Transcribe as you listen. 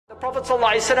Prophet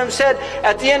ﷺ said,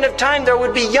 at the end of time there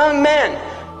would be young men.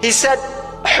 He said,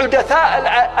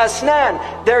 حُدَثَاءَ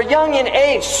الْأَسْنَانِ, they're young in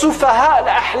age, سُفَهَاءَ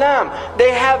الْأَحْلَامِ,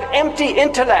 they have empty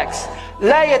intellects.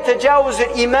 لَا يَتَجَاوزُ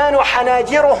الْإِيمَانُ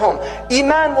حَنَاجِرُهُم,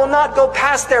 Iman will not go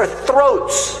past their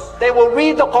throats. They will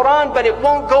read the Quran, but it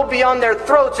won't go beyond their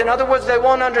throats. In other words, they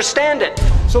won't understand it.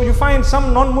 So you find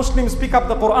some non-Muslims pick up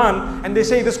the Quran and they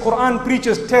say this Quran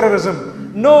preaches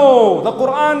terrorism. No, the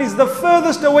Quran is the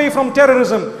furthest away from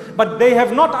terrorism. But they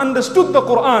have not understood the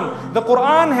Quran. The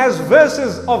Quran has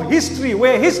verses of history,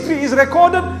 where history is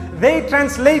recorded. They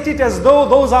translate it as though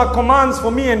those are commands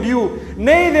for me and you.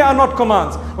 Nay, they are not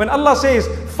commands. When Allah says,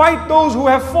 fight those who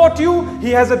have fought you,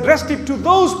 He has addressed it to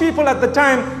those people at the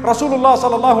time, Rasulullah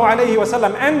sallallahu alayhi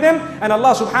wasallam and them. And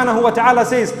Allah subhanahu wa ta'ala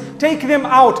says, take them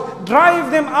out,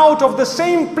 drive them out of the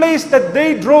same place that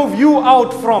they drove you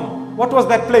out from. What was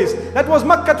that place? That was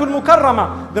Makkatul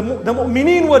Mukarramah. The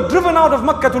mu'mineen were driven out of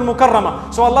Makkatul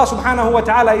Mukarramah. So Allah subhanahu wa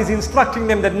ta'ala is instructing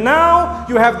them that now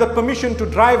you have the permission to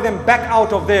drive them back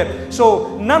out of there.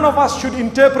 So none of us should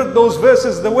interpret those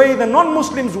verses the way the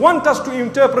non-Muslims want us to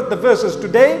interpret the verses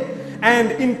today,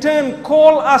 and in turn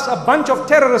call us a bunch of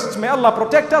terrorists. May Allah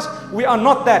protect us. We are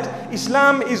not that.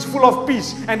 Islam is full of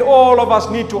peace, and all of us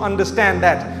need to understand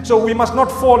that. So we must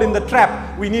not fall in the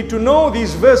trap. We need to know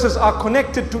these verses are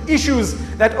connected to issues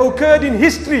that occurred in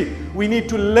history. We need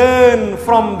to learn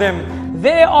from them.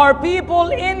 There are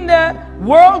people in the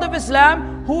world of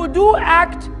Islam who do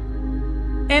act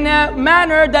in a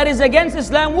manner that is against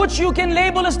Islam, which you can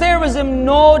label as terrorism.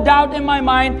 No doubt in my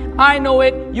mind. I know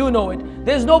it, you know it.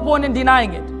 There's no point in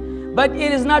denying it. But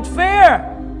it is not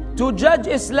fair to judge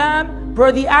Islam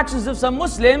per the actions of some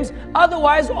Muslims.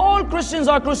 Otherwise, all Christians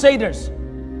are crusaders.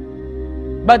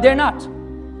 But they're not.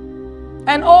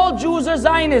 And all Jews are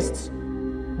Zionists.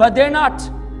 But they're not.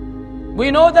 We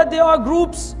know that there are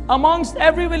groups amongst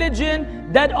every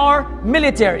religion that are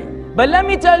military. But let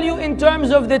me tell you in terms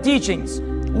of the teachings.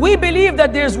 We believe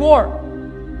that there's war.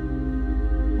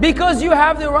 Because you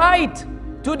have the right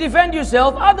to defend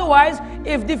yourself. Otherwise,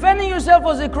 if defending yourself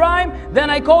was a crime, then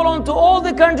I call on to all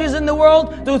the countries in the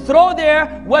world to throw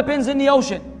their weapons in the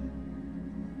ocean.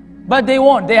 But they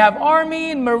won't. They have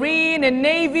army and marine and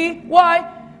navy. Why?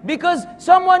 Because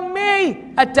someone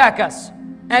may attack us.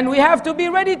 And we have to be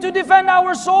ready to defend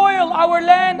our soil, our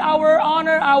land, our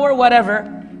honor, our whatever.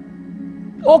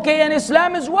 Okay, and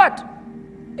Islam is what?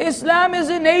 Islam is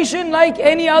a nation like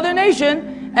any other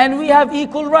nation, and we have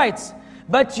equal rights.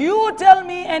 But you tell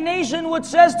me a nation which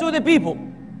says to the people,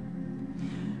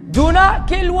 do not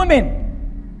kill women,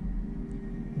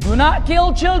 do not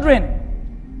kill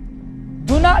children,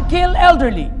 do not kill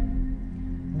elderly,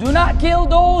 do not kill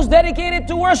those dedicated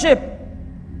to worship.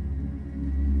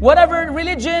 Whatever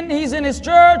religion, he's in his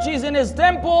church, he's in his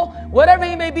temple, whatever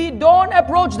he may be, don't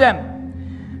approach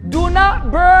them. Do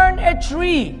not burn a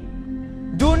tree.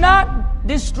 Do not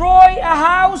destroy a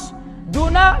house. Do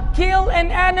not kill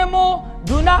an animal.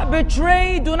 Do not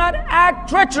betray. Do not act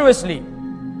treacherously.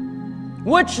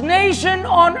 Which nation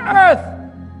on earth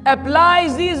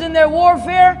applies these in their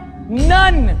warfare?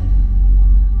 None.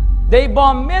 They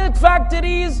bomb milk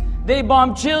factories. They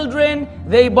bomb children.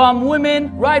 They bomb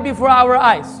women right before our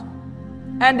eyes.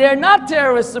 And they're not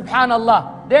terrorists,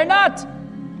 subhanallah. They're not.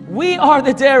 We are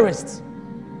the terrorists.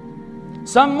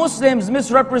 Some Muslims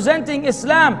misrepresenting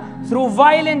Islam through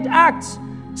violent acts,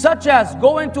 such as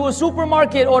going to a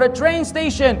supermarket or a train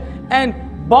station and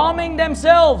bombing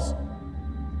themselves.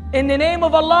 In the name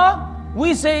of Allah,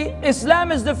 we say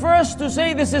Islam is the first to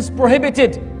say this is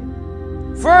prohibited.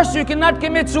 First, you cannot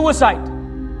commit suicide.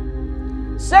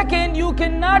 Second, you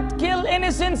cannot kill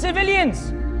innocent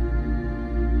civilians.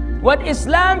 What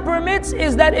Islam permits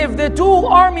is that if the two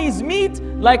armies meet,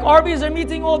 like armies are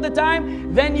meeting all the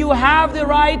time, then you have the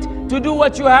right to do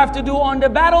what you have to do on the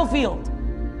battlefield.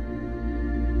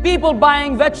 People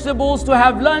buying vegetables to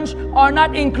have lunch are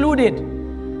not included.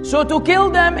 So to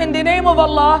kill them in the name of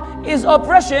Allah is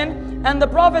oppression. And the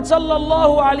Prophet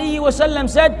sallallahu alaihi wasallam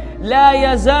said, لا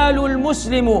يزال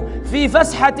المسلم في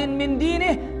فسحة من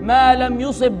دينه ما لم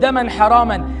يصب دما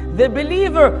حراما. The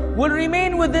believer will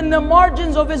remain within the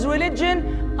margins of his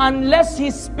religion unless he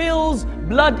spills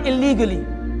blood illegally.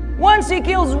 Once he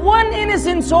kills one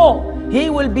innocent soul, he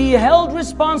will be held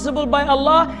responsible by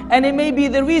Allah, and it may be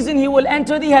the reason he will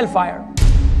enter the hellfire.